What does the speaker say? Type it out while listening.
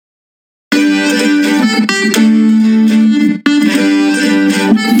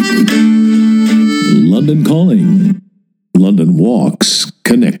Walks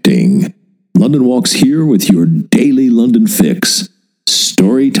Connecting. London Walks here with your daily London fix.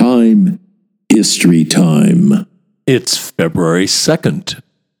 Story time, history time. It's February 2nd.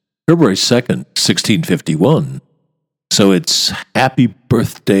 February 2nd, 1651. So it's Happy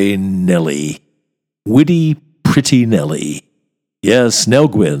Birthday, Nellie. Witty, pretty Nellie. Yes, Nell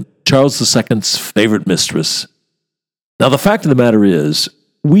Gwyn, Charles II's favorite mistress. Now, the fact of the matter is,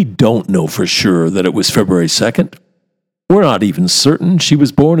 we don't know for sure that it was February 2nd. We're not even certain she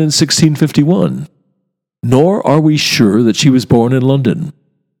was born in 1651. Nor are we sure that she was born in London.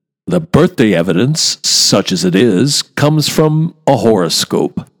 The birthday evidence, such as it is, comes from a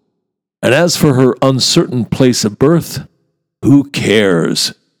horoscope. And as for her uncertain place of birth, who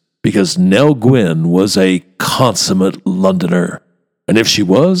cares? Because Nell Gwyn was a consummate Londoner. And if she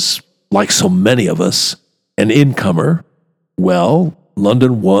was, like so many of us, an incomer, well,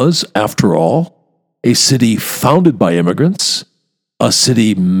 London was, after all, a city founded by immigrants, a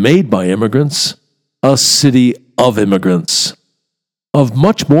city made by immigrants, a city of immigrants. Of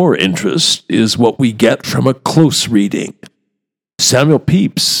much more interest is what we get from a close reading. Samuel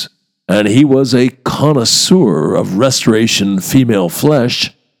Pepys, and he was a connoisseur of Restoration female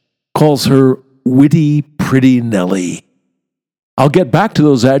flesh, calls her witty, pretty Nellie. I'll get back to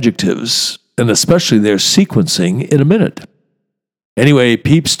those adjectives, and especially their sequencing, in a minute. Anyway,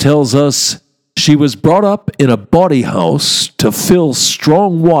 Pepys tells us she was brought up in a bawdy house to fill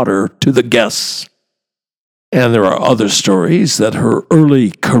strong water to the guests. And there are other stories that her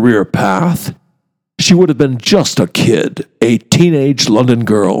early career path, she would have been just a kid, a teenage London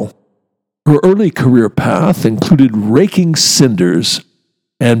girl. Her early career path included raking cinders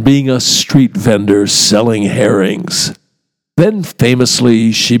and being a street vendor selling herrings. Then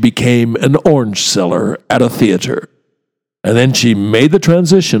famously, she became an orange seller at a theater. And then she made the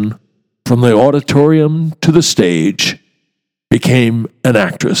transition from the auditorium to the stage, became an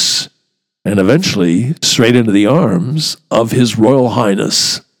actress, and eventually straight into the arms of His Royal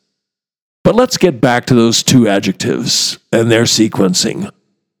Highness. But let's get back to those two adjectives and their sequencing.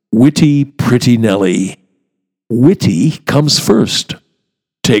 Witty, pretty Nellie. Witty comes first,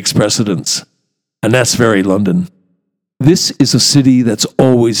 takes precedence, and that's very London. This is a city that's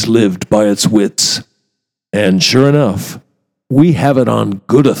always lived by its wits. And sure enough, we have it on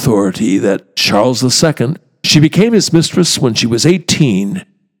good authority that Charles II, she became his mistress when she was 18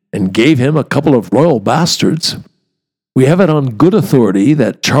 and gave him a couple of royal bastards. We have it on good authority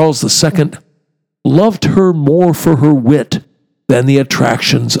that Charles II loved her more for her wit than the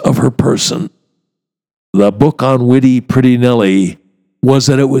attractions of her person. The book on witty, pretty Nellie was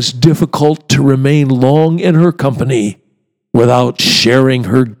that it was difficult to remain long in her company without sharing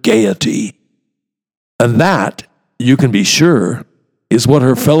her gaiety. And that, you can be sure, is what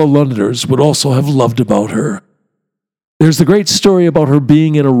her fellow Londoners would also have loved about her. There's the great story about her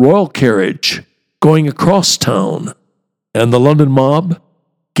being in a royal carriage, going across town, and the London mob,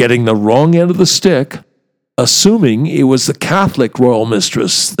 getting the wrong end of the stick, assuming it was the Catholic royal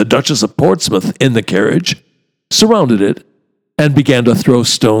mistress, the Duchess of Portsmouth, in the carriage, surrounded it and began to throw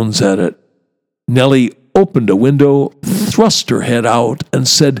stones at it. Nellie opened a window, thrust her head out, and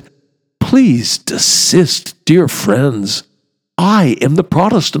said, "Please desist, dear friends. I am the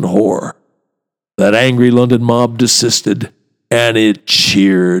Protestant whore." That angry London mob desisted, and it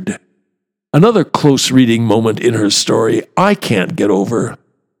cheered. Another close reading moment in her story I can't get over.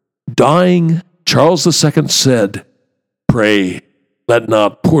 Dying, Charles II said, "Pray, let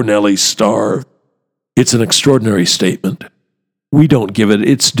not poor Nellie starve." It's an extraordinary statement. We don't give it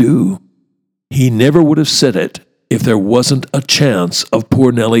its due. He never would have said it if there wasn't a chance of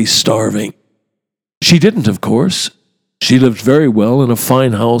poor Nellie starving. She didn't, of course. She lived very well in a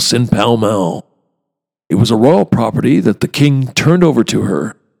fine house in Pall Mall. It was a royal property that the king turned over to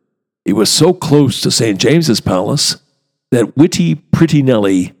her. It was so close to St. James's Palace that witty, pretty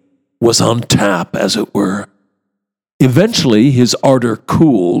Nellie was on tap, as it were. Eventually, his ardor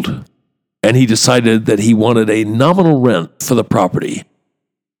cooled, and he decided that he wanted a nominal rent for the property.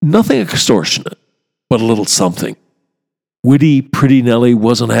 Nothing extortionate, but a little something. Witty, pretty Nellie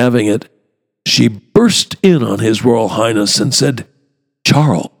wasn't having it. She burst in on His Royal Highness and said,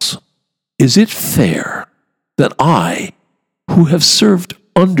 "Charles, is it fair that I, who have served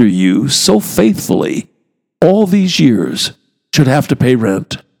under you so faithfully all these years, should have to pay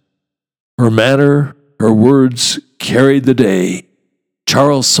rent?" Her manner, her words carried the day.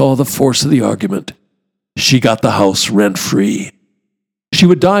 Charles saw the force of the argument. She got the house rent-free. She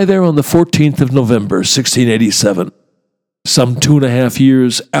would die there on the 14th of November, 1687, some 2.5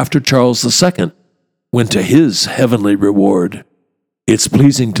 years after Charles II went to his heavenly reward. It's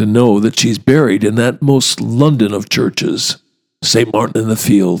pleasing to know that she's buried in that most London of churches. St. Martin in the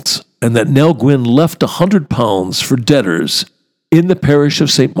Fields, and that Nell Gwynn left £100 for debtors in the parish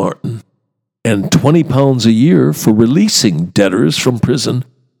of St. Martin, and £20 a year for releasing debtors from prison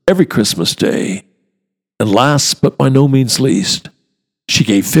every Christmas Day. And last but by no means least, she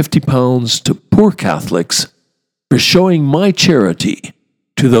gave £50 to poor Catholics for showing my charity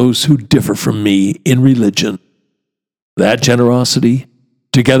to those who differ from me in religion. That generosity,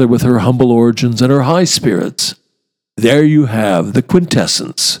 together with her humble origins and her high spirits, there you have the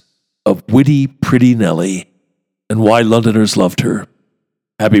quintessence of witty, pretty Nellie, and why Londoners loved her.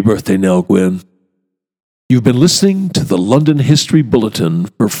 Happy birthday, Nell Gwynn. You've been listening to the London History Bulletin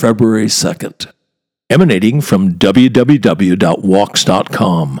for February 2nd, emanating from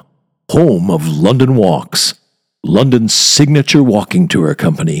www.walks.com, home of London Walks, London's signature walking tour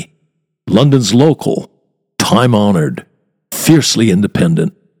company, London's local, time-honored, fiercely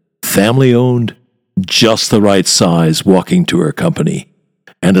independent, family-owned, just the right size walking tour company.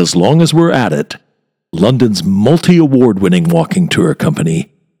 And as long as we're at it, London's multi-award-winning walking tour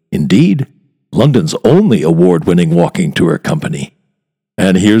company, indeed, London's only award-winning walking tour company.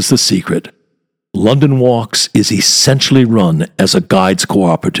 And here's the secret. London Walks is essentially run as a guides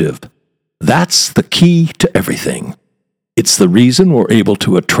cooperative. That's the key to everything. It's the reason we're able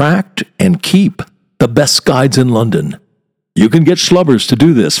to attract and keep the best guides in London. You can get schlubbers to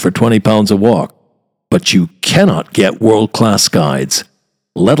do this for £20 a walk, but you cannot get world-class guides,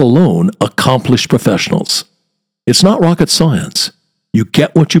 let alone accomplished professionals. It's not rocket science. You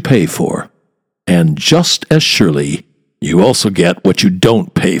get what you pay for. And just as surely, you also get what you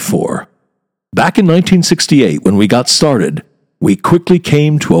don't pay for. Back in 1968, when we got started, we quickly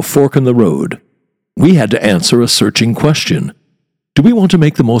came to a fork in the road. We had to answer a searching question. Do we want to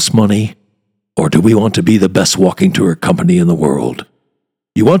make the most money, or do we want to be the best walking tour company in the world?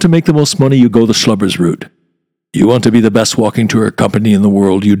 You want to make the most money, you go the schlubbers route. You want to be the best walking tour company in the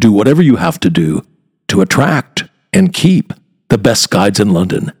world, you do whatever you have to do to attract and keep the best guides in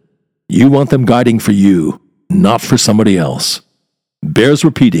London. You want them guiding for you, not for somebody else. Bears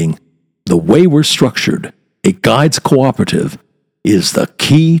repeating, the way we're structured, a guides cooperative, is the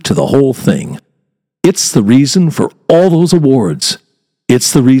key to the whole thing. It's the reason for all those awards.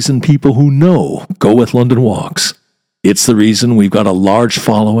 It's the reason people who know go with London Walks. It's the reason we've got a large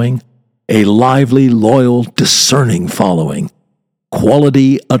following, a lively, loyal, discerning following.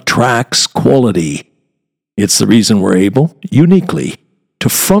 Quality attracts quality. It's the reason we're able, uniquely, to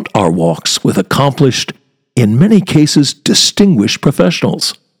front our walks with accomplished, in many cases distinguished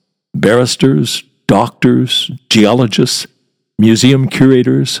professionals. Barristers, doctors, geologists, museum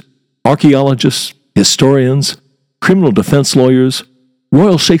curators, archaeologists, historians, criminal defense lawyers,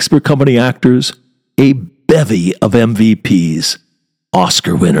 Royal Shakespeare Company actors, a bevy of MVPs,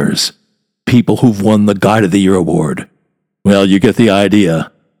 Oscar winners, people who've won the Guide of the Year award. Well, you get the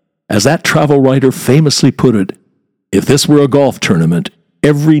idea. As that travel writer famously put it, if this were a golf tournament,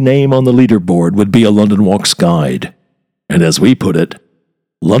 every name on the leaderboard would be a London Walks guide. And as we put it,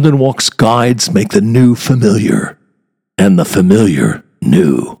 London Walks guides make the new familiar, and the familiar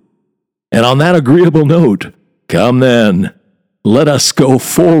new. And on that agreeable note, come then, let us go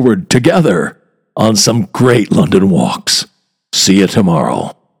forward together on some great London Walks. See you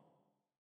tomorrow.